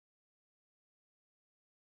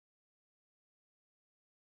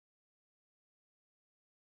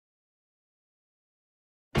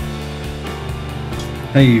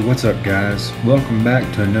Hey, what's up guys? Welcome back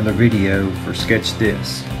to another video for Sketch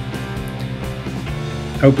This.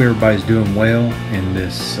 Hope everybody's doing well in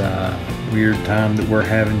this weird time that we're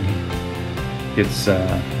having. It's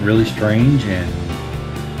really strange and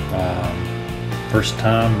first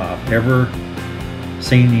time I've ever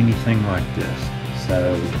seen anything like this.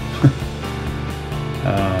 So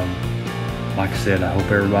like I said, I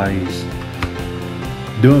hope everybody's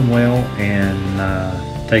doing well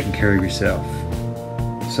and taking care of yourself.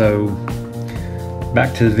 So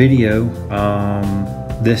back to the video.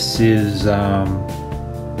 This is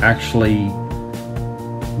actually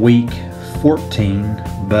week 14,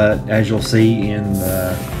 but as you'll see in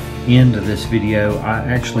the end of this video, I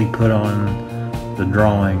actually put on the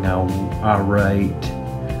drawing I write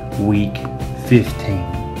week 15.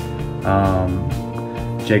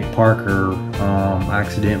 Jake Parker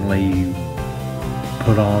accidentally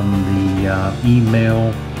put on the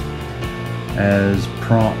email as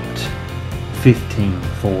prompt 15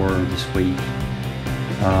 for this week,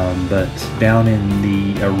 but down in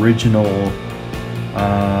the original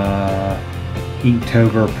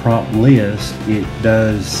Inktober prompt list it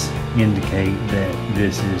does indicate that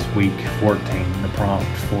this is week 14. The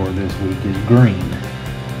prompt for this week is green.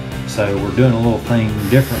 So we're doing a little thing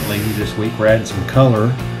differently this week. We're adding some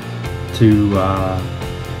color to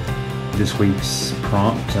this week's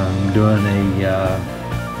prompt. I'm doing a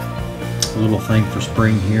little thing for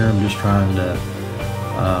spring here. I'm just trying to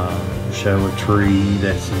show a tree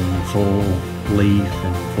that's in full leaf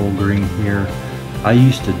and full green here. I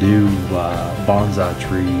used to do bonsai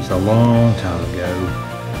trees a long time ago,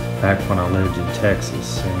 back when I lived in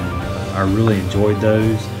Texas, and I really enjoyed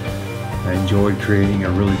those. I enjoyed creating a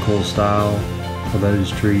really cool style for those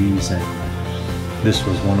trees, and this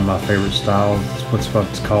was one of my favorite styles. It's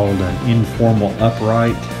what's called an informal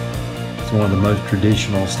upright. It's one of the most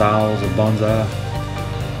traditional styles of bonsai.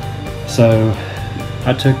 So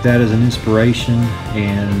I took that as an inspiration,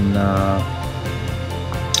 and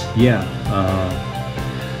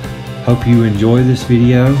hope you enjoy this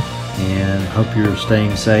video, and hope you're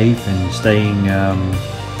staying safe and staying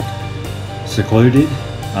secluded.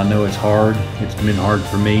 I know it's hard. It's been hard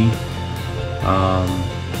for me.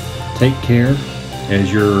 Take care as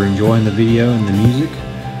you're enjoying the video and the music.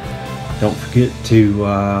 Don't forget to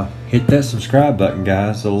hit that subscribe button,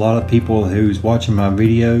 guys. A lot of people who's watching my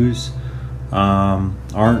videos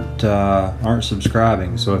aren't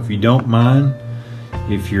subscribing. So if you don't mind,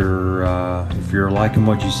 if you're liking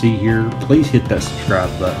what you see here, please hit that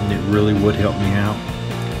subscribe button. It really would help me out.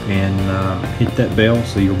 And hit that bell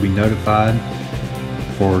so you'll be notified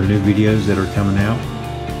for new videos that are coming out.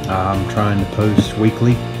 I'm trying to post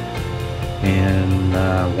weekly, and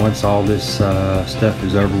once all this stuff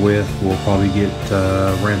is over with, we'll probably get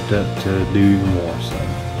ramped up to do even more. So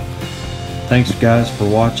thanks guys for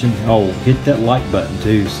watching. Oh, hit that like button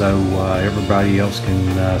too, so everybody else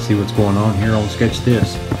can see what's going on here on Sketch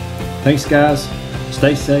This. Thanks guys,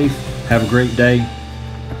 stay safe, have a great day,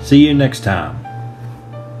 see you next time,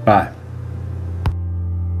 bye.